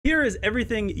here is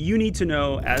everything you need to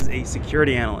know as a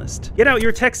security analyst. Get out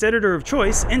your text editor of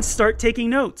choice and start taking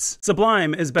notes.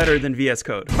 Sublime is better than VS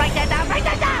Code. Write that down, write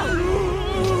that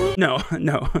down!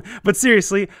 No. But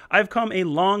seriously, I've come a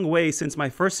long way since my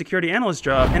first security analyst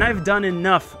job, and I've done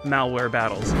enough malware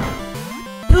battles.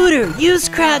 Pooter, use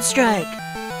CrowdStrike.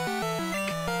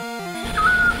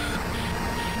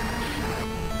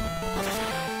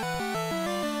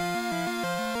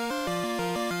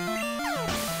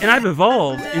 And I've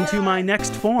evolved into my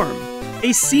next form,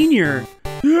 a senior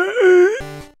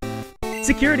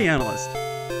security analyst.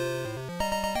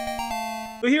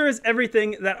 So here is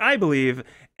everything that I believe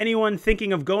anyone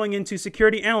thinking of going into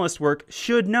security analyst work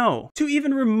should know to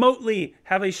even remotely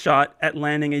have a shot at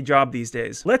landing a job these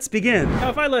days. Let's begin. Now,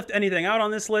 if I left anything out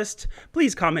on this list,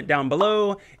 please comment down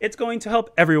below. It's going to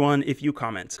help everyone if you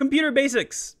comment. Computer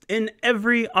basics in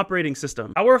every operating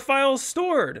system. How are files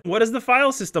stored? What is the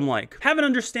file system like? Have an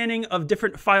understanding of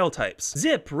different file types.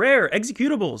 Zip, RAR,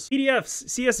 executables, PDFs,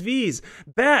 CSVs,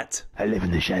 BAT. I live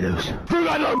in the shadows.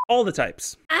 All the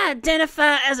types.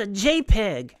 Identify as a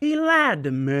JPEG. He lied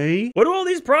to me. What do all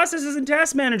these processes in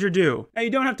Task Manager do? Now, you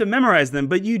don't have to memorize them,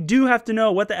 but you do have to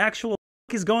know what the actual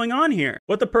is going on here.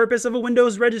 What the purpose of a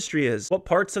Windows registry is. What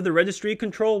parts of the registry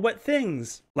control what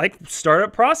things. Like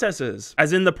startup processes,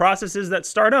 as in the processes that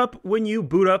start up when you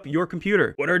boot up your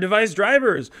computer. What are device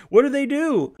drivers? What do they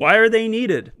do? Why are they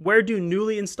needed? Where do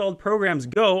newly installed programs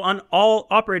go on all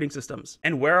operating systems?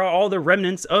 And where are all the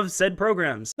remnants of said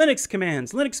programs? Linux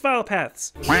commands, Linux file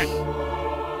paths.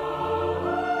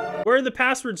 Where are the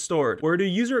passwords stored? Where do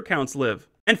user accounts live?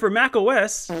 And for Mac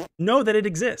OS, know that it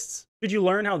exists. Did you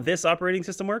learn how this operating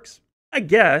system works? I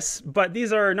guess, but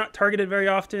these are not targeted very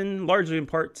often, largely in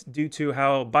part due to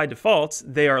how, by default,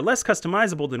 they are less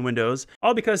customizable than Windows,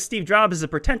 all because Steve Jobs is a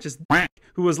pretentious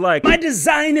who was like, "My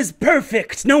design is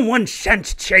perfect, no one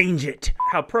shan't change it."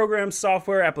 How programs,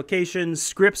 software, applications,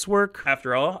 scripts work.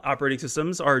 After all, operating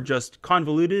systems are just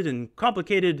convoluted and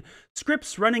complicated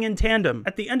scripts running in tandem.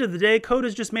 At the end of the day, code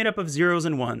is just made up of zeros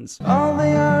and ones. All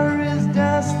they are is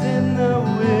dust in the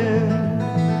wind.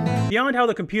 Beyond how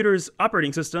the computer's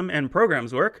operating system and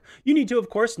programs work, you need to, of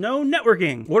course, know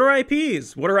networking. What are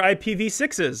IPs? What are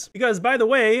IPv6s? Because, by the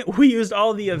way, we used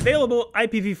all the available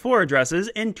IPv4 addresses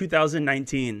in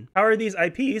 2019. How are these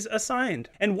IPs assigned?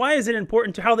 And why is it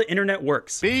important to how the internet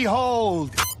works?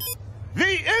 Behold,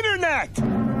 the internet!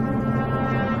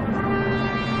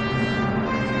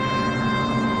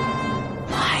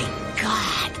 My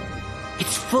God,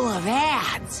 it's full of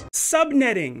ads.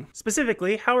 Subnetting.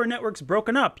 Specifically, how are networks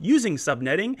broken up using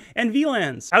subnetting and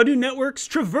VLANs? How do networks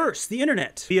traverse the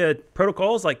internet? Via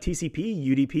protocols like TCP,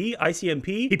 UDP,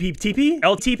 ICMP, PPTP,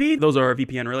 LTP, those are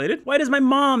VPN related. Why does my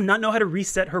mom not know how to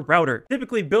reset her router?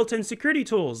 Typically built-in security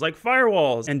tools like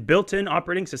firewalls and built-in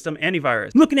operating system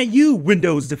antivirus. Looking at you,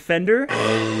 Windows Defender.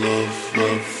 I love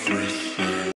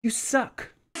everything. You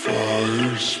suck.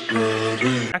 Fire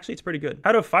spreading. Actually, it's pretty good.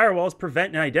 How do firewalls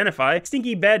prevent and identify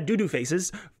stinky bad doo-doo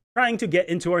faces trying to get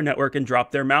into our network and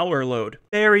drop their malware load?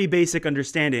 Very basic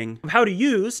understanding of how to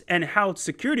use and how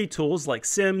security tools like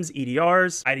SIMs,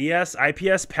 EDRs, IDS,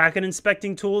 IPS, packet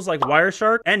inspecting tools like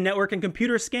Wireshark, and network and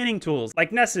computer scanning tools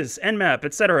like Nessus, Nmap,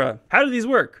 etc. How do these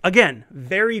work? Again,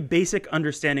 very basic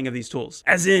understanding of these tools.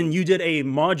 As in, you did a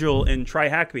module in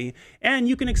TryHackMe, and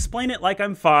you can explain it like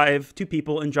I'm 5 to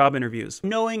people in job interviews.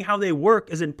 Knowing how they work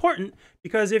is important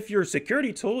because if your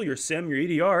security tool, your SIM, your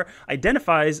EDR,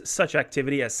 identifies such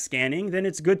activity as scanning, then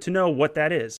it's good to know what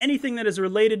that is. Anything that is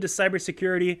related to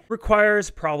cybersecurity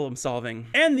requires problem solving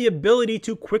and the ability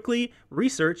to quickly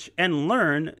research and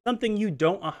learn something you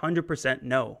don't 100%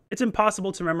 know. It's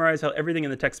impossible to memorize how everything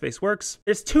in the tech space works.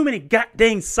 There's too many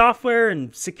goddamn software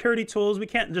and security tools, we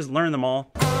can't just learn them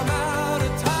all.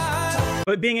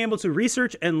 But being able to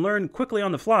research and learn quickly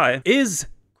on the fly is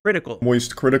critical.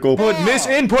 Moist critical. Put miss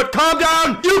input, calm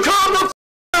down! You calm the f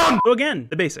down! So again,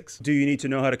 the basics. Do you need to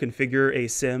know how to configure a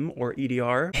SIM or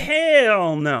EDR?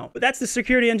 Hell no. But that's the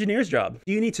security engineer's job.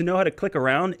 Do you need to know how to click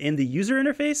around in the user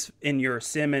interface in your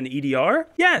SIM and EDR?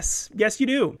 Yes. Yes, you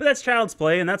do. But that's child's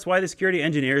play, and that's why the security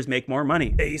engineers make more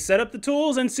money. They set up the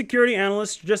tools, and security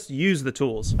analysts just use the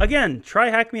tools. Again,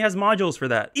 TryHackMe has modules for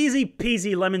that. Easy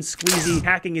peasy lemon squeezy.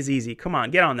 Hacking is easy. Come on,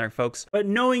 get on there, folks. But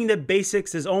knowing the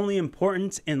basics is only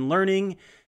important in learning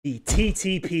the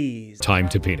TTPs. Time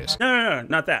to penis. No,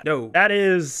 not that. No, that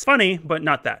is funny, but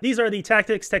not that. These are the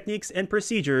tactics, techniques, and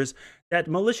procedures that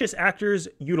malicious actors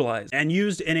utilize and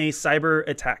used in a cyber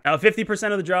attack. Now,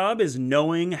 50% of the job is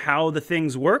knowing how the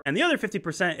things work, and the other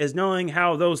 50% is knowing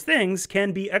how those things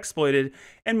can be exploited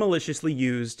and maliciously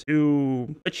used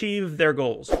to achieve their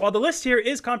goals. While the list here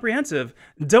is comprehensive,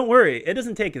 don't worry, it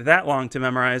doesn't take that long to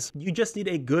memorize. You just need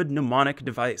a good mnemonic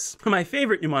device. My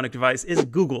favorite mnemonic device is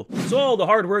Google. So all the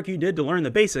hard work you did to learn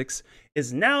the basics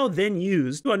is now then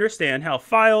used to understand how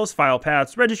files, file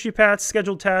paths, registry paths,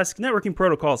 scheduled tasks, networking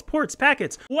protocols, ports,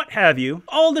 packets, what have you,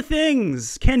 all the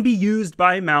things can be used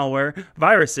by malware,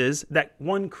 viruses that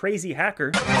one crazy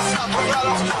hacker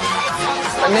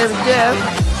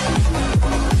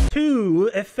to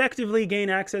effectively gain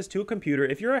access to a computer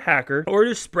if you're a hacker, or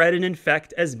to spread and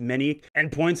infect as many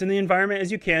endpoints in the environment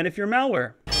as you can if you're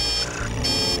malware. Say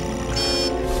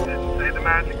the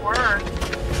magic word.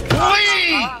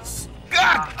 Please!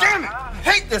 God damn it!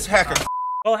 Hate this hacker!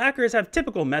 While hackers have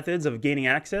typical methods of gaining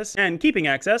access and keeping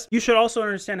access, you should also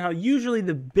understand how usually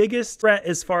the biggest threat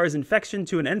as far as infection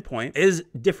to an endpoint is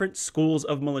different schools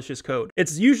of malicious code.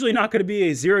 It's usually not going to be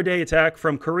a zero-day attack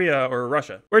from Korea or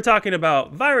Russia. We're talking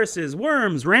about viruses,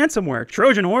 worms, ransomware,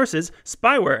 Trojan horses,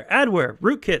 spyware, adware,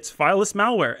 rootkits, fileless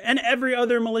malware, and every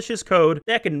other malicious code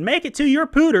that can make it to your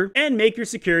pooter and make your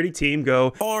security team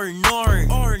go, or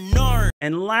no.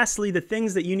 And lastly, the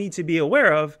things that you need to be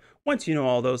aware of once you know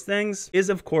all those things is,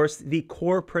 of course, the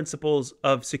core principles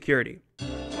of security.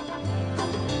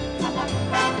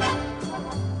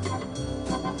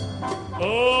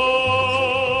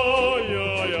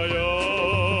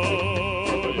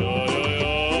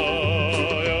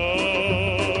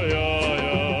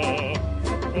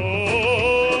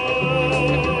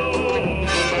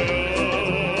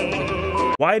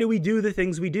 Why do we do the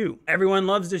things we do? Everyone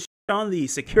loves to on the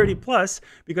Security Plus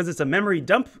because it's a memory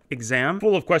dump exam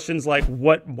full of questions like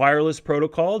what wireless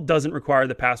protocol doesn't require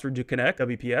the password to connect,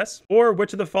 WPS, or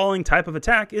which of the following type of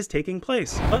attack is taking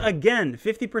place. But again,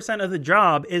 50% of the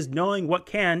job is knowing what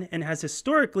can and has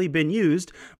historically been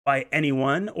used by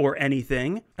anyone or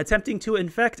anything attempting to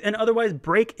infect and otherwise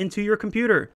break into your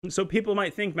computer. So people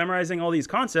might think memorizing all these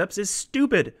concepts is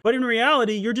stupid, but in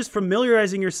reality, you're just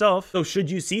familiarizing yourself. So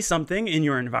should you see something in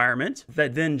your environment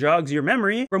that then jogs your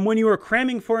memory from when you were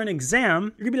cramming for an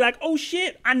exam, you're gonna be like, oh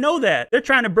shit, I know that. They're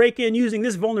trying to break in using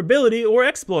this vulnerability or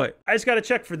exploit. I just gotta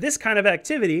check for this kind of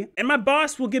activity, and my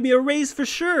boss will give me a raise for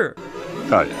sure.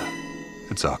 Oh yeah,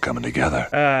 it's all coming together.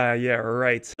 Yeah,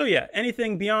 right. So yeah,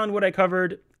 anything beyond what I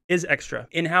covered is extra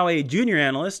in how a junior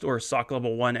analyst or SOC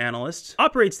level 1 analyst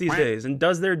operates these days and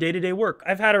does their day-to-day work.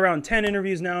 I've had around 10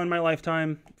 interviews now in my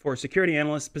lifetime for security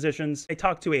analyst positions. I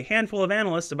talked to a handful of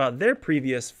analysts about their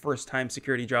previous first-time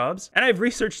security jobs, and I've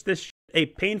researched this a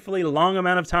painfully long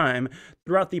amount of time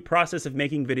throughout the process of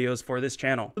making videos for this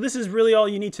channel. So this is really all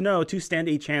you need to know to stand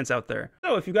a chance out there.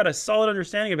 So if you've got a solid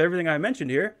understanding of everything I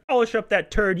mentioned here, polish up that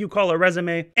turd you call a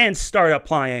resume and start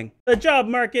applying. The job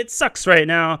market sucks right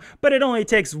now, but it only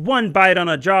takes one bite on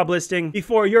a job listing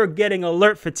before you're getting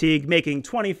alert fatigue making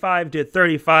 $25 to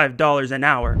 $35 an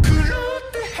hour.